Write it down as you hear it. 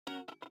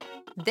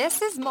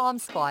This is Mom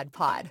Squad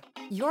Pod,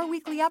 your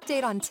weekly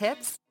update on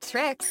tips,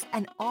 tricks,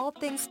 and all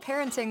things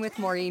parenting with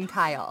Maureen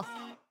Kyle.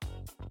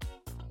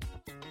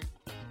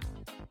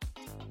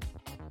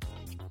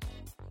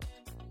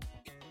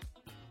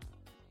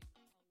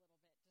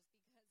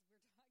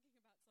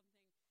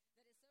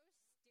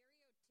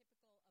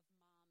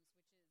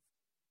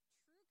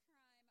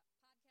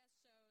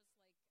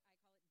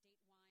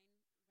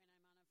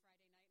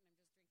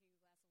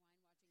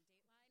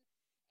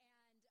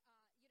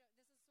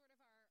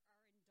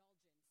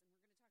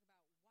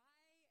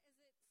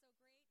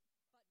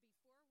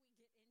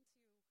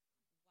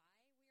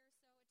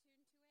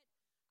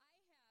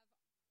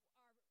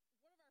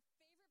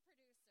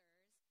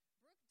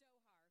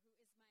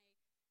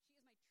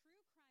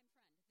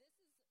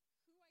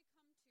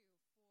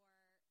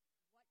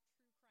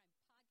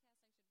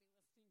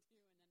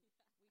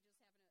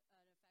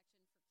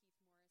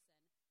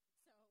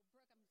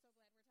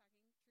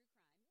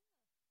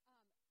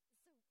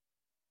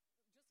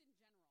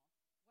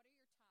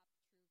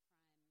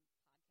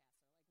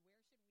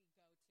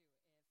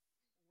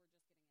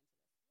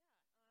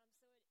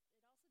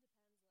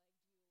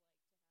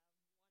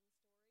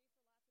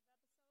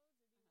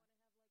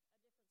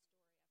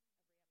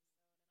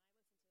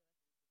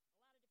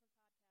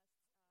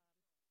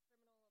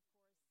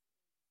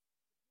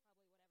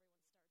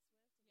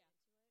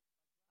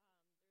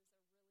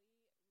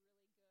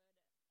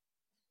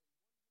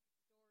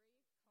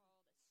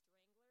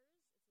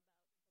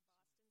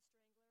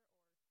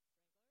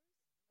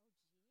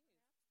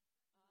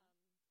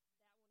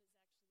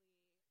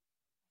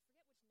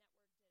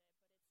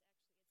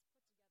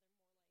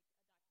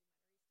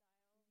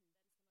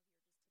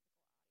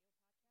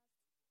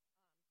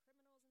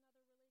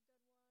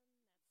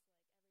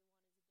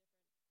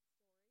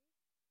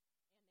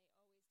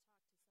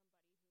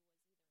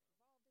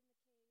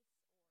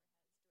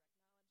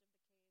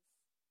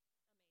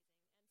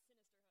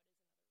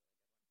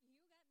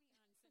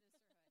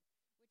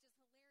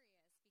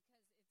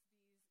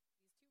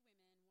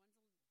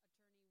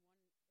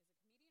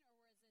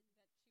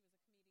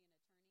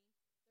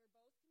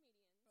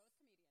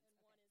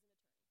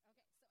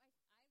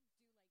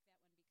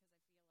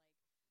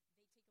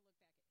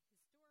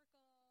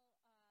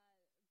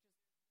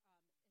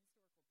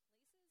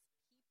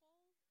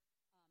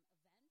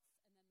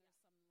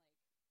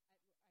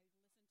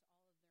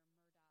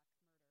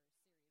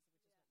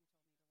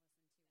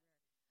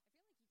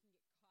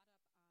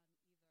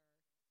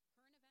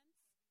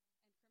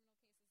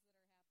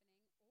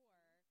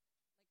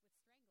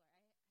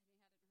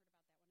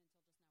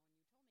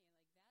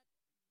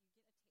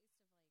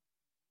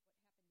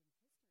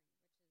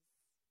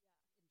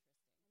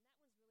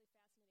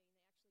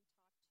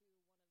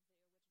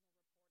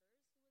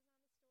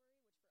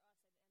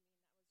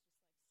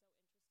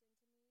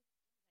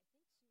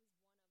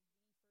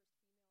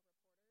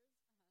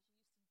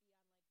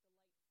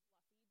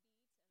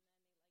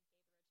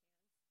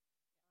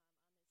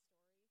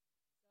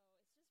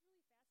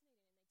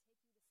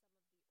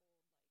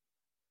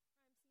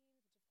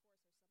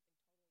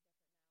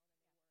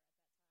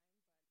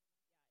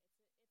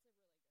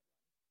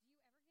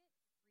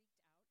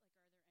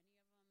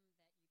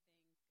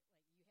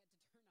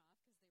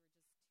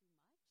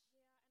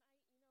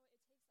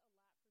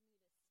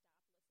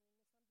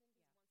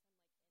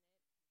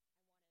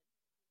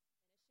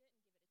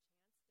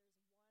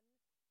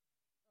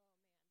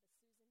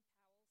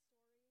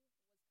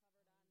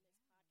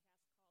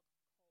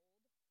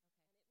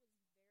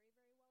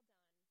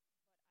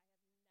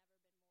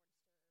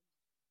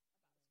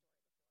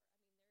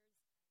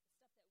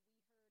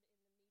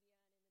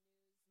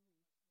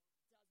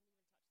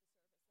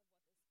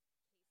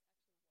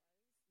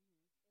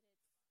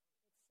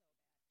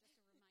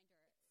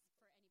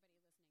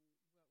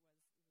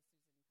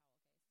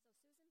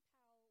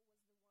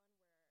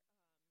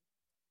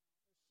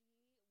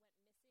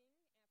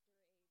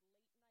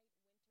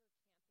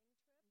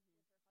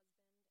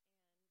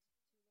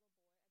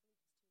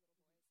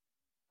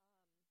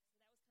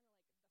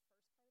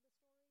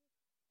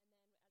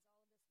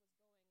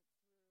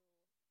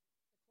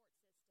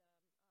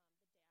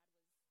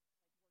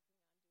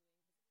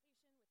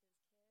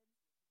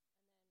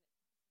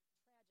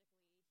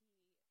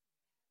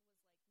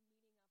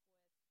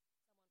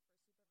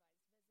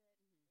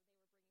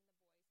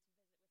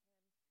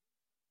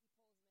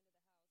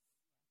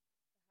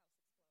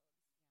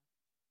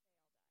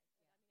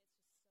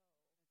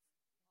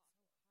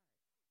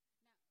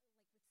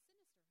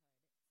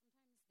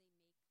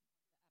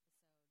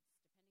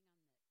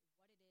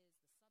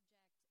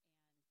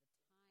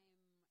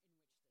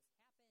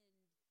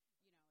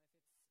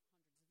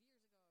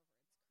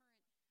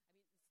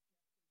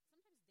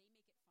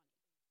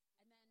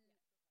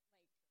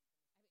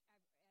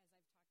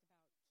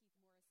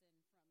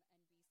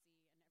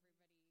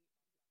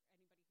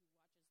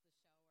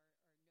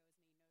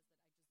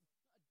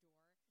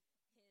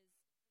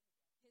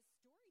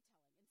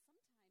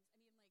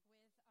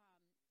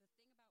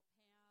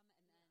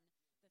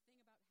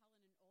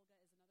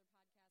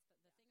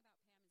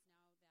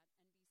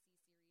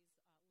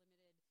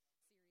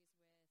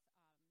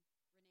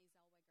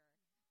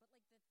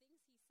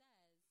 things he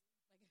says,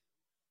 like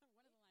one of the lines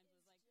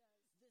was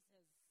like, "This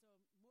has more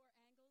angles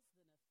than a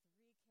 3-carat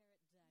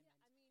diamond."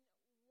 Yeah,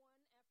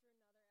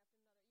 I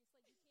mean,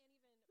 one after another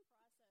after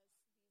another. It's like you can't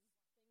even process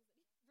these things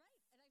that he. Right,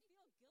 and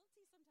I feel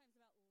guilty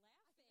sometimes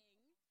about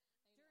laughing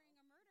during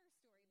a murder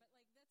story,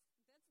 but like that's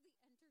the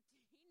entertainment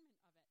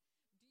of it.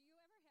 Do you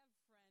ever have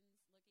friends look at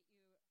you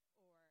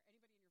or anybody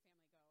in your family go like, "Why do you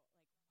like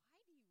this stuff?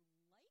 I mean, this is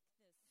gruesome."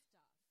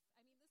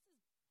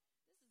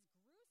 Does anybody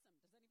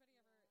ever have that for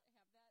you? Not so much. I mean,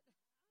 a lot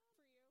of my friends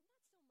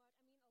kind of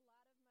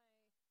have the same podcast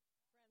interests. Mm-hmm.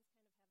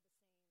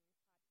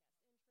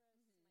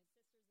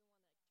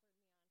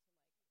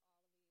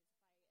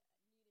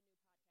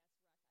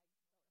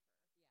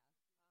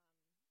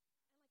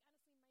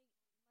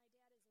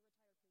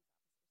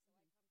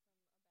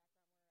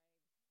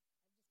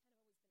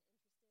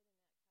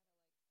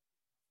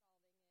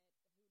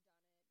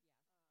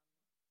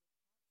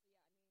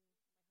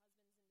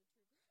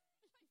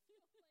 My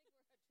sister's the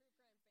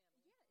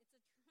one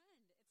that turned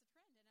me on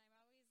to like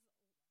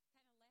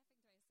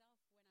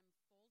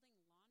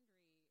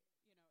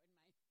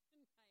all of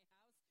these. If I need a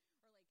new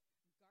podcast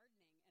rec, I go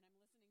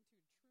to her. Yeah. And like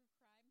honestly, my dad is a retired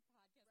police officer, so I come from a background where I've just kind of always been interested in that kind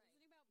of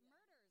like solving it, the who done it. Yeah. So yeah, I mean,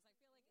 my husband's into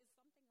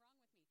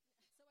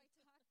true crime. I feel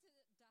like we're a true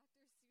crime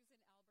family.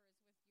 Yeah, it's a trend. It's a trend, and I'm always kind of laughing to myself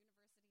when I'm folding laundry, in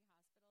my in my house, or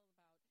like gardening, and I'm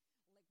listening to true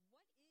crime podcasts, Right. listening about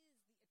murders.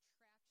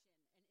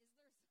 I feel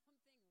like, is something wrong with me?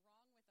 So I talked to Dr. Susan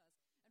Albers with University Hospital about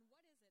like what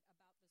is the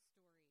attraction,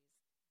 and is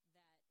there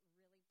something wrong with us, and what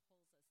is it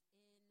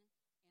about the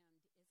stories that really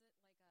pulls us in?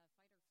 And is it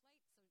like a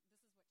fight or flight? So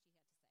this is what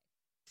she had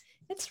to say.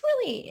 It's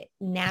really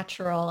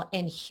natural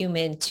and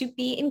human to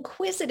be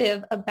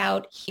inquisitive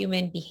about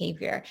human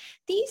behavior.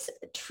 These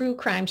true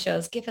crime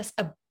shows give us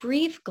a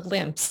brief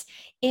glimpse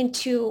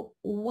into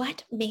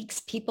what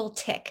makes people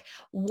tick.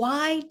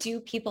 Why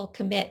do people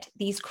commit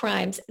these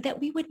crimes that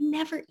we would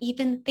never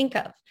even think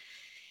of?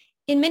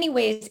 In many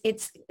ways,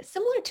 it's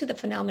similar to the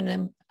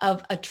phenomenon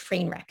of a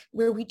train wreck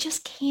where we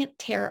just can't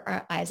tear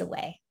our eyes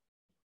away.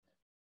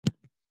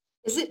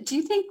 Do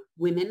you think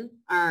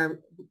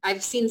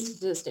I've seen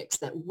statistics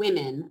that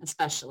women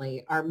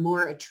especially are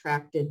more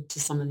attracted to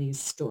some of these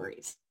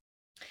stories?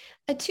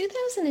 A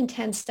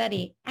 2010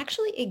 study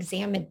actually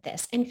examined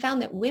this and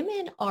found that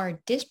women are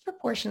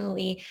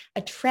disproportionately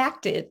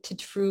attracted to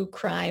true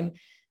crime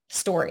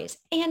stories.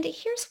 And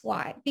here's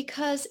why,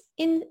 because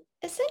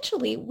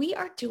essentially we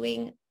are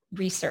doing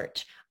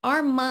research.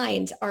 Our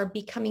minds are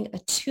becoming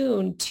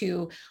attuned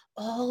to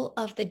all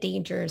of the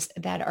dangers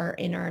that are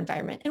in our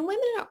environment. And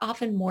women are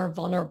often more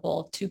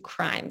vulnerable to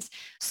crimes.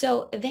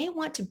 So they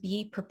want to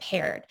be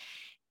prepared.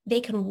 They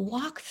can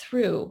walk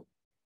through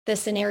the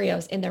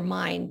scenarios in their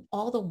mind,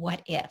 all the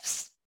what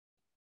ifs.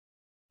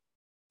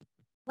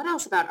 What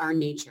else about our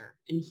nature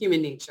and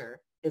human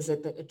nature is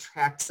it that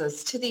attracts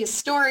us to these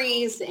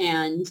stories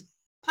and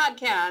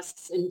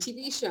podcasts and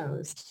TV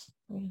shows?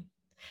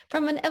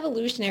 From an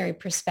evolutionary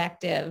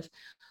perspective,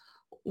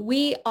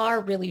 we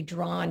are really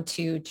drawn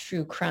to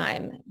true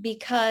crime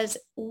because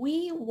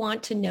we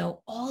want to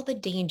know all the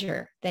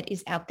danger that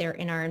is out there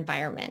in our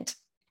environment.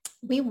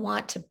 We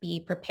want to be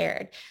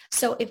prepared.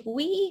 So if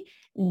we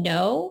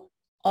know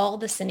all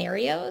the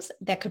scenarios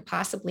that could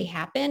possibly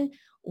happen,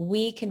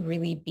 we can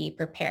really be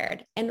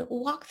prepared and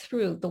walk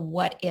through the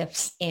what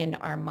ifs in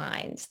our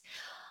minds.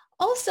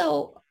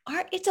 Also,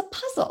 it's a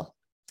puzzle,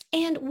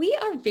 and we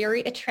are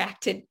very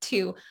attracted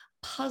to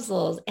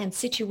puzzles and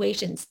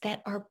situations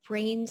that our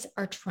brains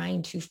are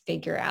trying to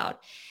figure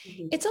out.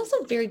 Mm-hmm. It's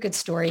also very good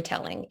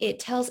storytelling. It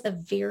tells a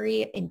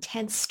very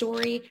intense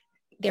story.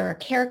 There are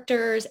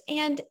characters,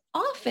 and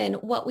often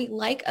what we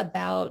like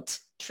about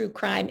true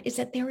crime is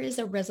that there is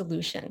a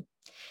resolution,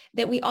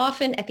 that we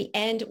often at the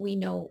end, we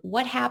know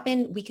what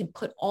happened. We can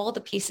put all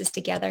the pieces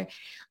together.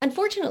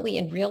 Unfortunately,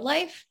 in real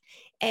life,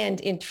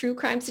 and in true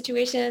crime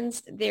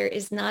situations, there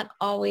is not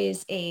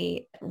always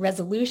a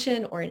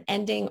resolution or an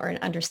ending or an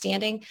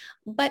understanding.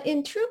 But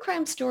in true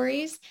crime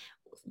stories,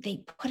 they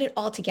put it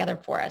all together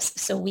for us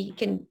so we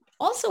can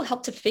also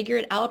help to figure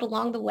it out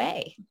along the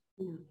way.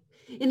 Yeah.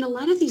 In a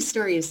lot of these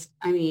stories,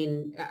 I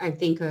mean, I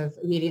think of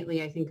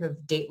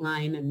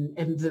Dateline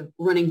and the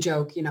running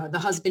joke, the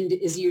husband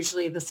is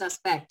usually the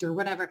suspect or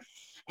whatever.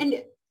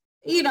 And,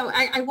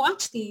 I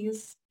watch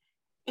these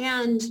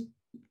and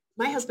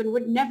my husband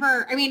would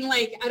never, I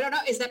don't know,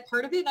 is that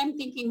part of it? I'm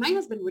thinking my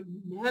husband would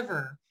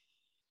never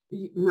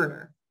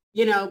murder,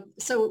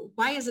 so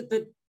why is it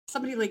that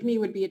somebody like me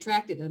would be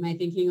attracted? Am I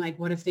thinking like,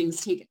 what if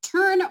things take a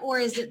turn? Or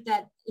is it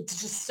that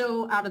it's just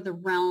so out of the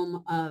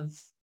realm of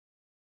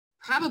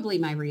probably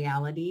my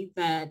reality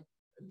that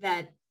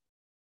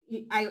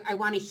I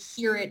want to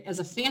hear it as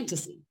a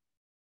fantasy?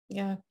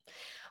 Yeah.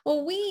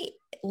 Well, we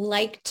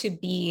like to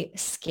be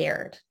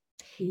scared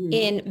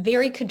in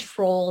very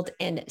controlled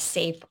and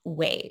safe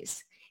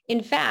ways.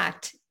 In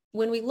fact,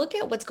 when we look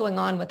at what's going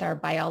on with our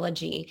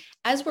biology,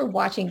 as we're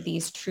watching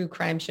these true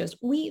crime shows,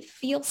 we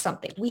feel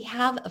something. We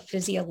have a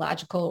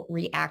physiological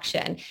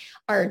reaction.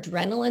 Our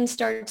adrenaline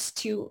starts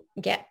to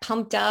get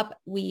pumped up.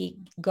 We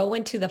go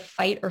into the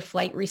fight or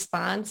flight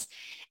response.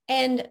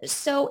 And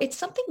so it's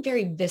something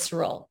very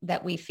visceral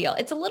that we feel.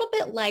 It's a little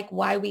bit like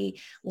why we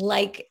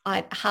like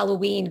on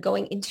Halloween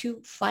going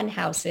into fun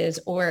houses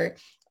or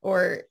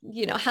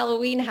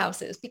Halloween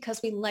houses,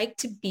 because we like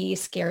to be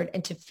scared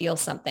and to feel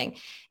something.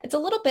 It's a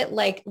little bit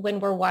like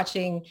when we're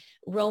watching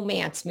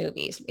romance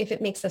movies. If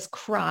it makes us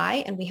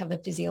cry and we have a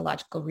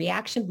physiological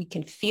reaction, we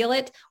can feel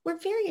it. We're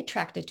very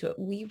attracted to it.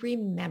 We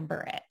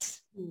remember it.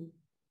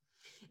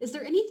 Is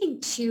there anything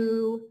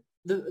to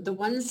the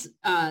ones,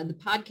 the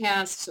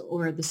podcasts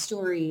or the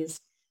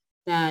stories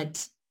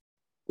that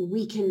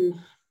we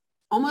can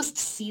almost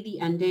see the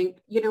ending,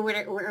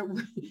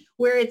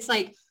 where it's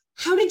like,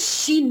 how did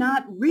she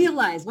not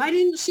realize? Why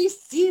didn't she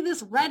see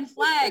this red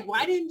flag?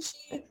 Why didn't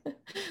she,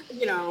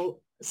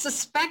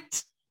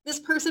 suspect this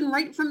person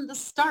right from the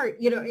start?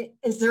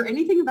 Is there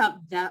anything about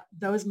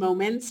those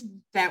moments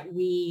that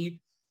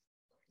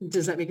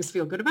does that make us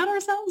feel good about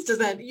ourselves? Does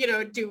that,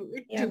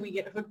 do we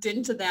get hooked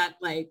into that?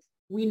 Like,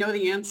 we know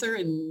the answer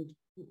and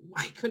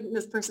why couldn't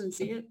this person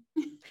see it?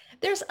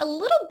 There's a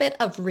little bit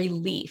of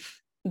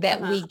relief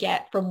that we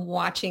get from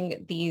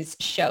watching these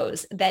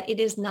shows, that it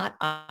is not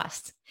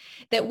us,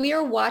 that we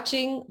are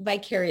watching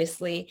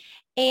vicariously.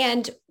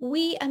 And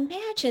we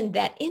imagine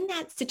that in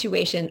that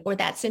situation or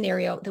that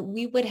scenario, that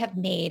we would have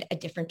made a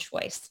different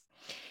choice.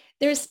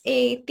 There's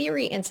a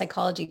theory in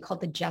psychology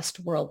called the just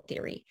world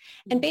theory.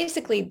 And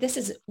basically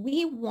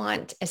we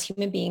want as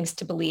human beings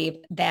to believe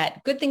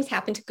that good things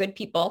happen to good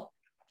people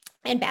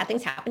and bad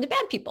things happen to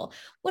bad people.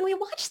 When we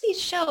watch these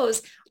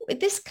shows,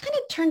 this kind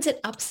of turns it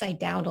upside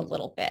down a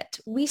little bit.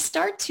 We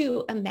start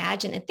to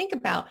imagine and think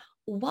about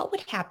what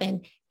would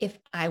happen if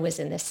I was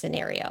in this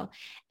scenario,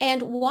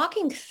 and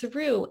walking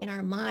through in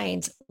our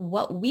minds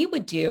what we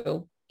would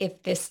do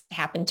if this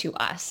happened to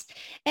us.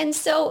 And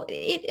so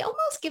it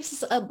almost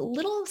gives us a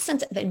little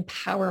sense of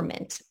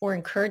empowerment or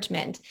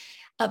encouragement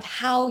of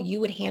how you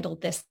would handle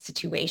this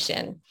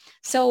situation.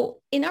 So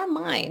in our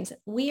minds,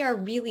 we are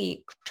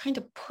really trying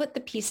to put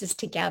the pieces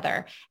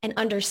together and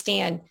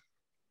understand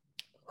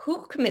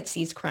who commits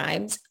these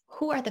crimes,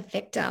 who are the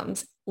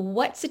victims,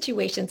 what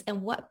situations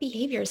and what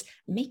behaviors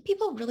make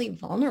people really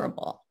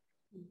vulnerable.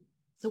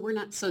 So we're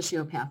not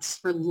sociopaths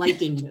for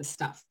liking this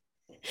stuff.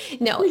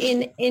 No,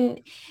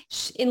 in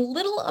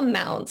little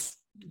amounts,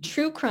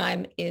 true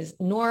crime is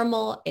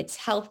normal, it's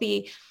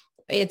healthy.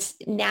 It's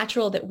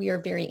natural that we are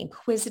very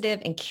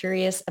inquisitive and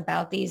curious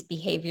about these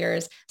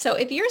behaviors. So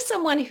if you're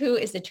someone who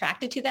is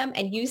attracted to them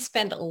and you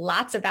spend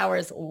lots of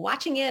hours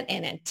watching it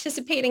and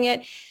anticipating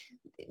it,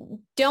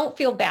 don't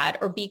feel bad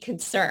or be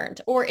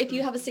concerned. Or if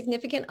you have a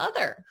significant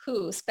other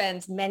who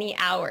spends many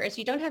hours,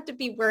 you don't have to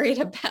be worried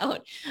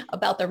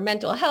about their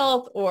mental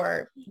health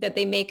or that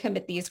they may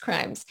commit these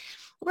crimes.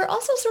 We're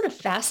also sort of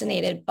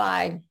fascinated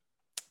by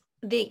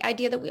the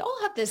idea that we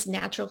all have this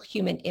natural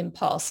human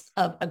impulse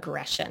of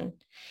aggression.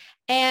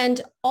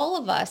 And all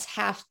of us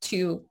have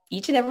to,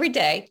 each and every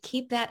day,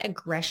 keep that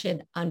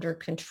aggression under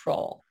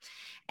control.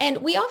 And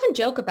we often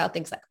joke about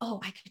things like,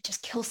 oh, I could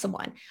just kill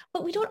someone.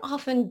 But we don't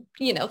often,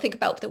 think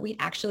about that we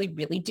actually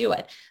really do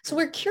it. So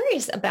we're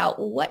curious about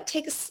what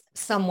takes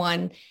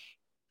someone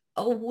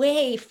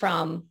away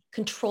from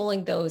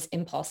controlling those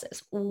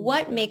impulses.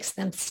 What makes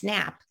them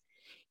snap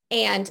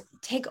and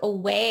take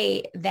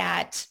away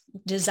that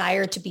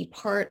desire to be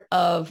part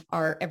of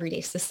our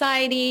everyday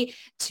society,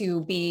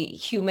 to be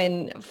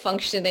human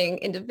functioning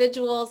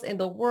individuals in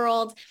the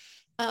world.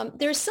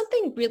 There's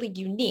something really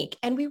unique,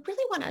 and we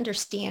really want to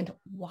understand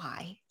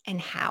why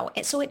and how.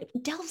 And so it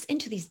delves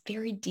into these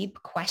very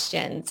deep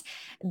questions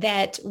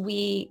that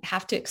we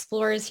have to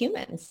explore as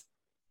humans.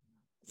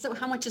 So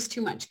how much is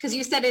too much? Because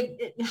you said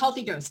it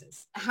healthy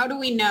doses. How do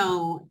we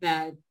know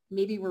that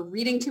maybe we're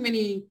reading too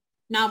many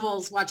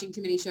novels, watching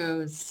too many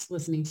shows,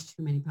 listening to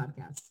too many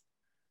podcasts?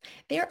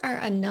 There are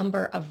a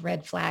number of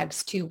red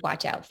flags to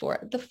watch out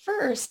for. The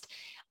first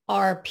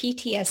are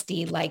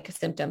PTSD-like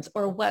symptoms,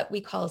 or what we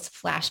call as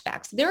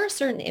flashbacks. There are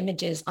certain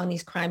images on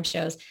these crime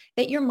shows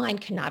that your mind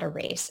cannot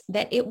erase,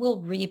 that it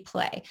will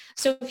replay.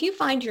 So if you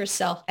find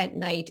yourself at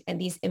night and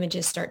these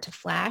images start to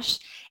flash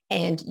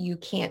and you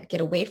can't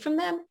get away from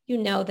them, you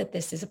know that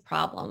this is a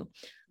problem.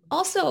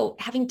 Also,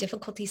 having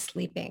difficulty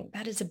sleeping,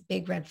 that is a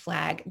big red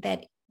flag,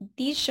 that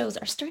these shows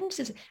are starting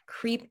to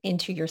creep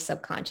into your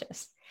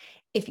subconscious.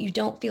 If you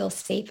don't feel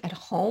safe at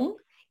home,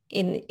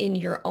 in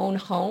your own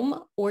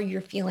home, or you're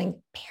feeling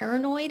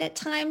paranoid at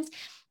times,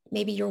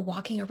 maybe you're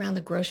walking around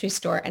the grocery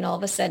store and all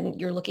of a sudden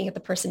you're looking at the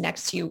person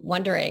next to you,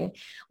 wondering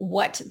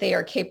what they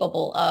are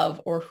capable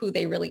of or who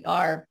they really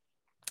are,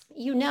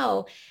 you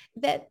know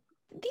that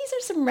these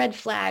are some red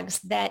flags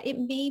that it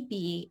may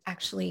be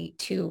actually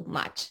too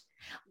much.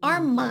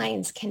 Our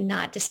minds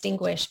cannot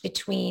distinguish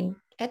between,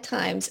 at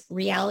times,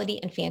 reality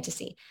and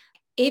fantasy.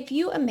 If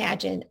you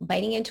imagine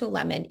biting into a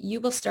lemon,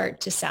 you will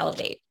start to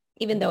salivate,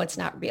 even though it's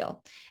not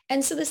real.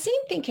 And so the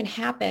same thing can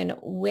happen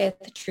with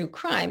true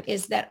crime,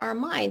 is that our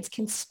minds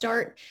can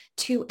start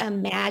to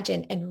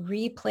imagine and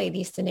replay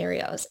these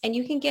scenarios. And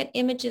you can get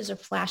images or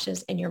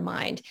flashes in your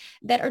mind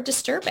that are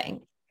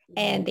disturbing,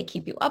 and they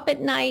keep you up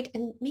at night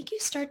and make you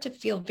start to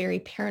feel very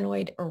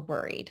paranoid or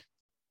worried.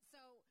 So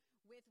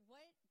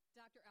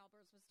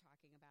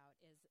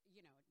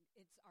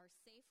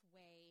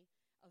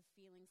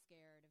feeling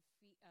scared,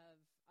 of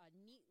a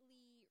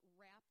neatly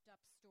wrapped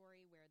up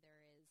story where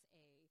there's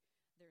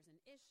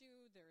an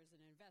issue, there's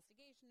an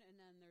investigation,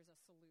 and then there's a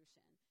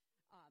solution.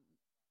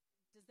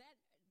 Does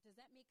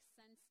that make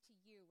sense to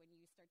you when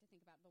you start to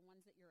think about the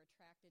ones that you're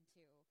attracted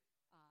to,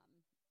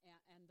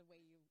 and the way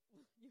you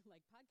you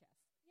like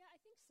podcasts? Yeah, I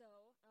think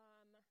so.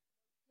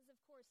 Because of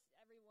course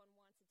everyone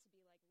wants it to be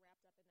like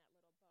wrapped up in that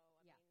little bow.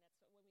 I Yeah. mean, that's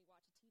what, when we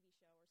watch a TV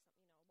show or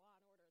something, Law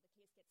and Order, the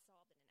case gets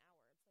solved in an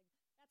hour. It's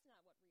like that's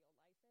not what real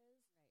life is.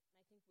 Right.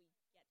 And I think we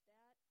get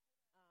that.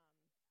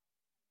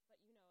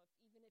 But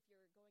even if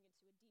you're going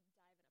into a deep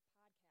dive in a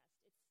podcast,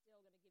 it's still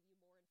going to give you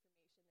more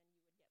information than you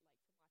would get like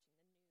from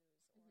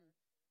watching the news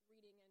or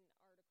reading an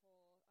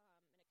article, and it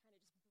kind of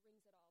just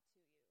brings it all to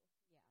you.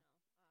 Yeah.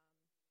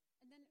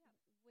 Um, And then Yeah.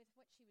 with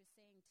what she was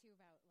saying too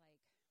about like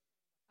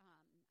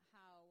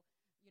how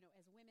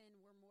as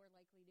women we're more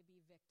likely to be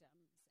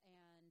victims,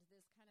 and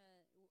this kind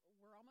of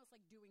we're almost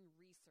like doing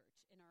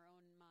research in our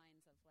own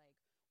minds of like,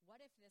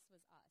 what if this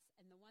was us?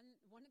 And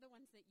one of the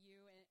ones that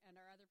you and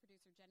our other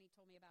producer Jenny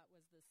told me about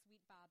was the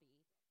Sweet Bobby,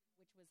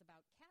 which was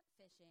about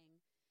catfishing,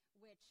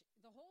 which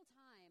the whole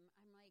time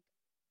I'm like,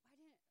 why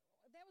didn't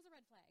that was a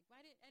red flag.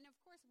 And of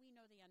course we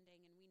know the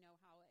ending and we know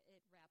how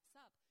it wraps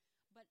up,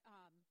 but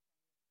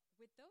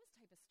with those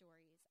type of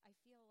stories, I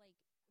feel like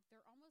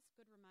they're almost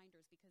good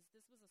reminders, because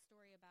this was a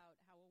story about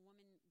how a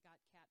woman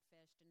got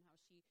catfished and how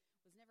she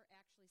was never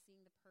actually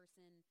seeing the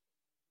person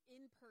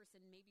in person,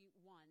 maybe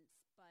once,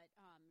 but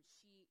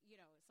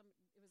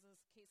it was a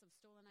case of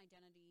stolen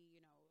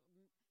identity.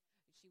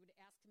 She would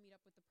ask to meet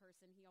up with the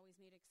person. He always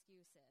made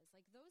excuses.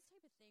 Like those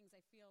type of things, I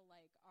feel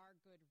like are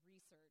good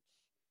research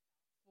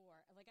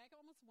for. Like I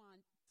almost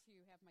want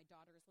to have my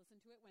daughters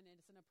listen to it when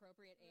it's an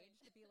appropriate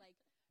age to be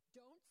like,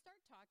 don't start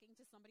talking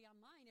to somebody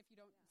online if you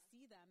don't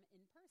see them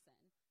in person.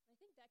 I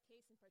think that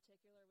case in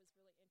particular was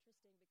really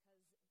interesting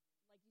because,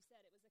 like you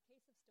said, it was a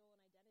case of stolen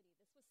identity.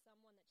 This was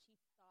someone that she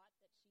thought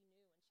that she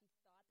knew, and she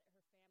thought that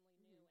her family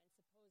knew,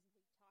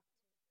 and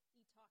supposedly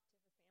he talked to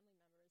her family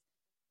members.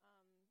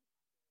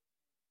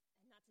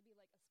 And not to be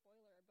like a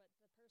spoiler, but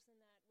the person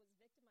that was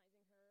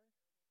victimizing her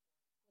was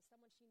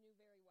someone she knew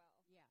very well.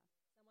 Yeah.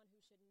 Someone who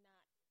should not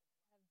have been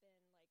like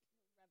reveling in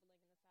the fact that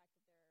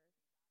they're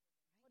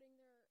putting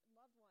their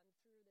loved one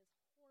through this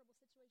horrible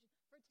situation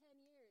for 10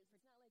 years.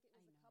 It's not like it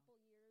was a couple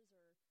years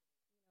or,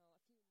 a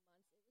few months.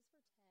 It was for 10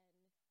 years.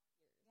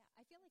 Yeah,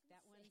 I feel like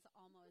that one's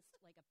almost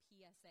like a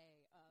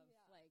PSA of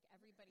like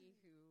everybody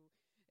who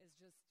is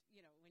just,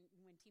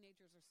 when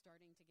teenagers are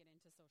starting to get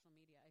into social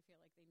media, I feel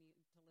like they need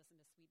to listen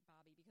to Sweet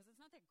Bobby, because it's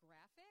not that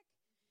graphic.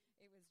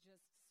 It was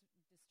just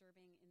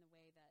disturbing in the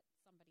way that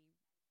somebody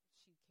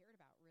she cared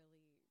about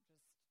really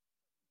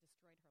just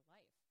destroyed her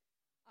life.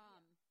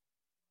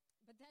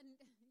 But then,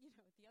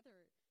 the other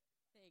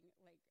thing,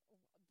 like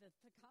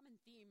the common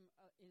theme,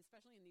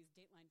 especially in these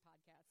Dateline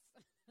podcasts,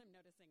 I'm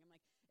noticing, I'm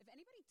like, if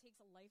anybody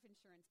takes a life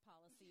insurance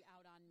policy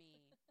out on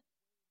me,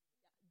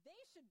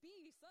 they should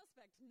be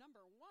suspect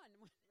number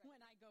one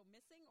when I go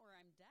missing or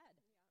I'm dead.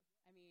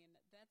 Yeah. I mean,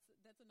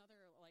 that's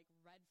another like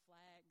red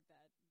flag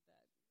that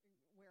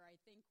where I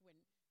think when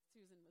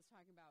Susan was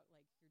talking about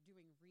like you're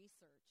doing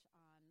research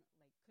on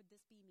like, could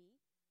this be me?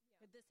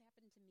 Yeah. Could this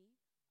happen to me?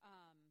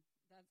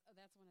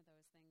 That's one of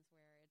those things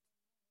where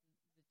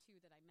it's the two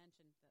that I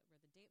mentioned that were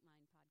the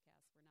Dateline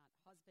podcasts were not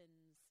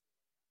husbands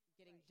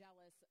getting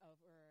jealous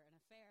over an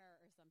affair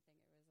or something.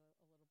 It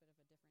was a little bit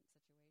of a different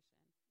situation.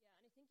 Yeah,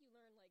 and I think you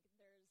learn like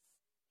there's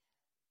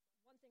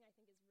one thing I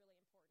think is really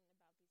important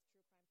about these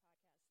true crime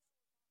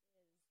podcasts is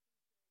like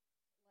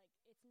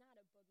it's not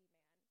a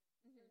boogeyman.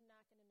 You're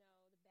not going to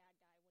know the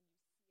bad guy when you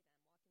see them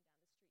walking down the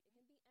street. It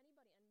can be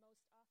anybody, and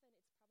most often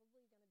it's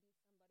probably going to be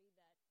somebody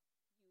that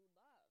you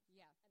love,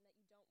 and that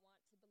you don't want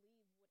to believe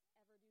would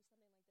ever do something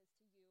like this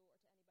to you or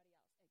to anybody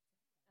else.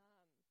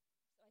 Exactly.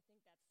 So I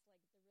think that's like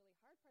the really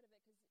hard part of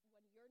it, because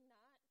when you're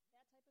not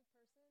that type of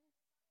person,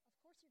 of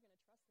course you're going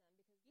to trust them,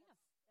 because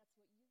that's what you would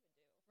do.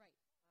 Right.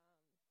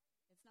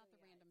 It's not the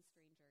random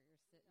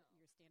it's stranger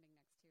you're standing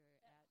next to at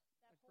that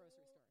a grocery whole store.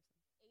 Or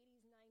something.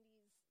 80s,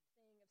 90s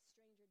thing of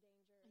stranger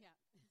danger. Yeah.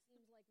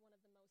 Seems like one of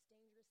the most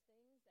dangerous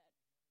things that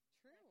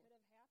could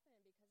have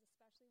happened, because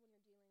especially when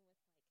you're dealing with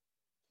like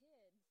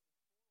kids,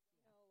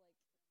 like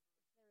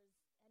if there's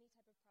any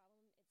type of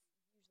problem, it's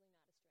usually not a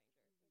stranger.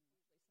 It's usually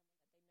someone that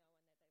they know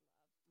and that they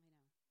love. I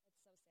know.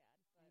 It's so sad,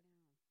 but I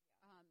know.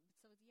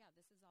 yeah.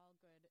 This is all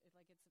good. It's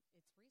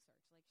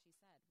research, like she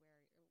said,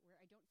 where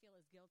I don't feel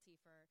as guilty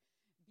for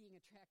being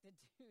attracted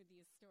to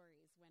these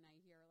stories when I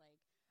hear like,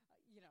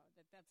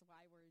 that's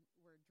why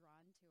we're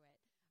drawn to it.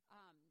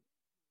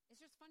 It's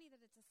just funny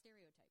that it's a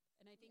stereotype,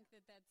 and I think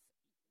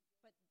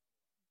but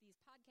these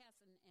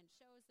podcasts and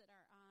shows that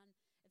are on,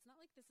 it's not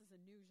like this is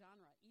a new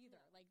genre either.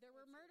 No, like there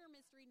were murder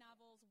mystery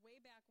novels way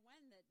back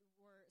when that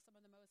were some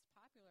of the most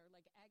popular,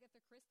 like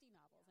Agatha Christie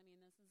novels. I mean,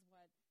 this is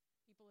what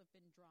people have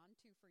been drawn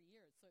to for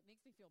years. So it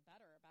makes me feel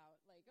better about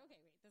like, okay,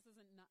 wait, this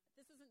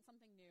isn't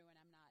something new, and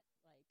I'm not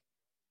like,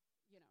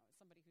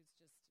 somebody who's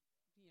just,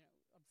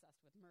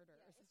 obsessed with murder.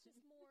 Yeah, it's just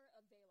more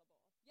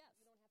available. Yes.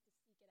 You don't have to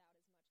seek it out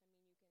as much. I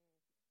mean, you can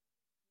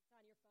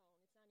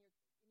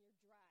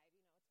drive,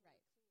 you know, it's really Right.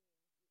 clean.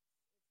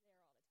 It's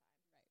there all the time.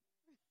 Right.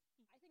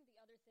 I think the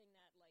other thing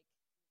that, like,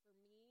 for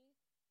me,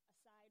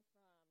 aside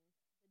from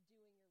the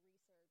doing your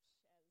research, as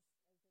the doctor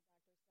said,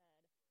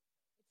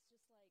 it's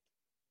just like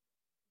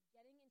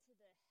getting into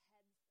the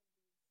heads of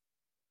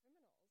these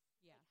criminals.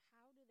 Yeah. Like,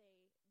 how do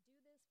they do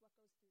this? What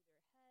goes through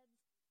their heads?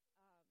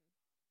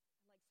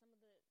 And like some of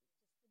just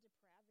the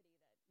depravity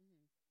that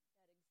Mm-hmm. that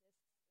exists in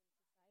society.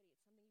 It's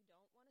something you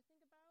don't want to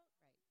think about,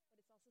 Right. but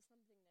it's also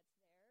something that's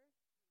there.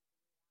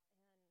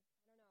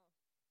 And I don't know.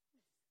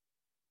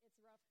 It's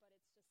rough, but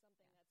it's just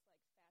something Yeah. that's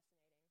like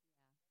fascinating. Yeah.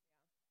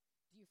 Yeah.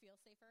 Do you feel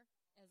safer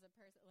as a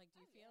person? Like, do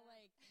you Oh, feel yeah.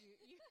 like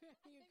you could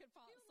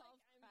I feel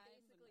solve like I'm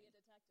crimes? basically a and,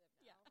 detective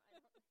now. Yeah.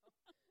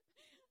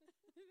 I don't know.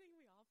 I think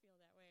we all feel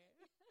that way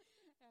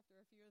after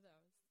a few of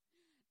those.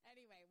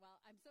 Anyway, well,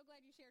 I'm so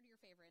glad you shared your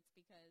favorites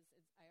because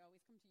I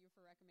always come to you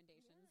for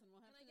recommendations, Yeah. and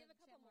we'll have Can to I give a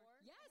chat couple more?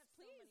 I Yes, have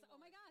so please. many Oh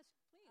my more. gosh,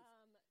 please.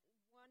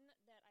 One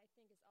that I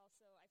think is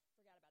also, I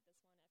forgot about this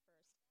one at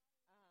first,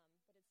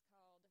 but it's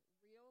called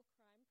Real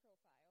Crime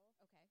Profile.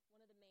 Okay.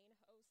 One of the main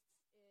hosts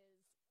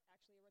is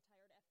actually a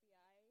retired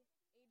FBI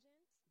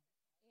agent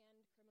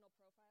and criminal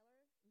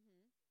profiler,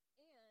 Mm-hmm.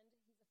 and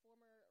he's a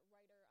former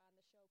writer on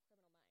the show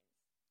Criminal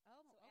Minds.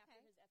 Oh, So okay.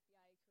 after his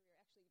FBI career,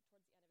 actually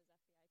towards the end of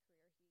his FBI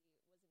career, he was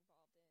involved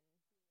in being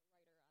a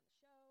writer on the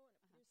show and a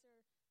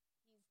producer.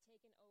 He's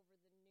taken over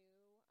the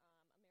new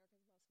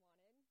America's Most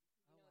Wanted.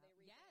 Oh, wow. They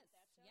revamped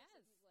that show. Yes.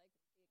 So he's like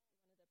one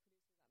of the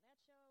producers on that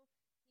show.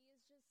 He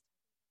is just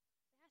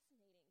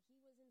fascinating.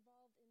 He was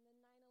involved in the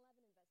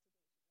 9/11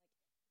 investigation.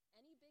 Like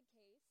any big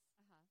case,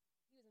 Uh-huh.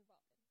 he was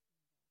involved in.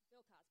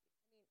 Bill Cosby.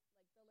 I mean,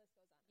 like the list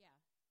goes on. Yeah.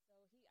 So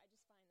I just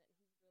find that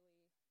he's really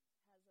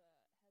has a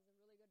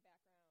really good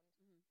background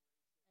Mm-hmm.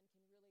 and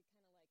can really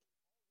kind of like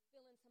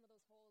fill in some of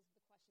those holes of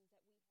the questions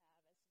that we have as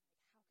to like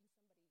how can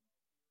somebody do this?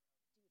 Yeah.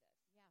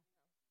 You know? Yeah.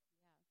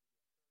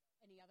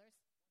 Any others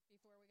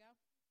before we go?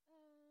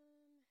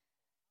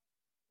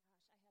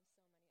 Gosh, I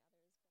have so many others, but they're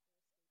escaping me right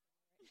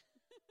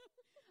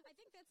now. I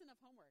think that's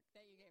enough homework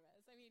that you gave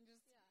us. I mean,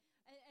 just Yeah.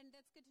 and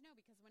that's good to know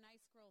because when I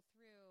scroll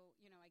through,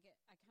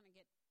 I kind of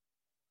get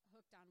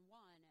hooked on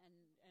one,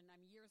 and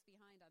I'm years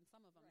behind on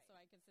some of them, Right. so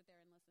I could sit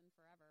there and listen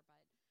forever.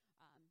 But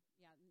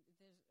yeah,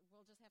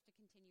 we'll just have to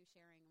continue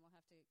sharing, and we'll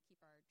have to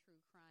keep our true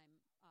crime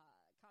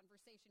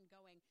conversation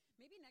going.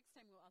 Maybe next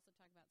time we'll also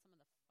talk about some of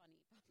the funny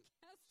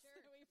podcasts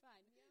Sure. that we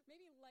find. Yeah.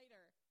 Maybe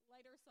lighter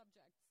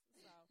subjects.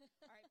 So,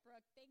 all right,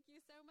 Brooke, thank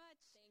you so much.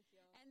 Thank you.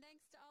 And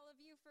thanks to all of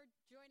you for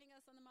joining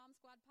us on the Mom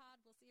Squad Pod.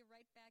 We'll see you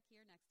right back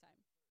here next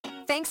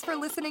time. Thanks for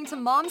listening to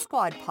Mom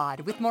Squad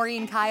Pod with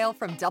Maureen Kyle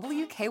from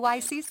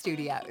WKYC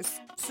Studios.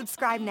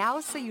 Subscribe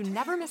now so you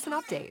never miss an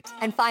update.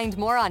 And find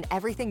more on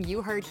everything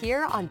you heard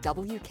here on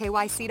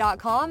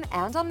WKYC.com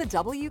and on the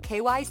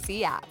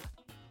WKYC app.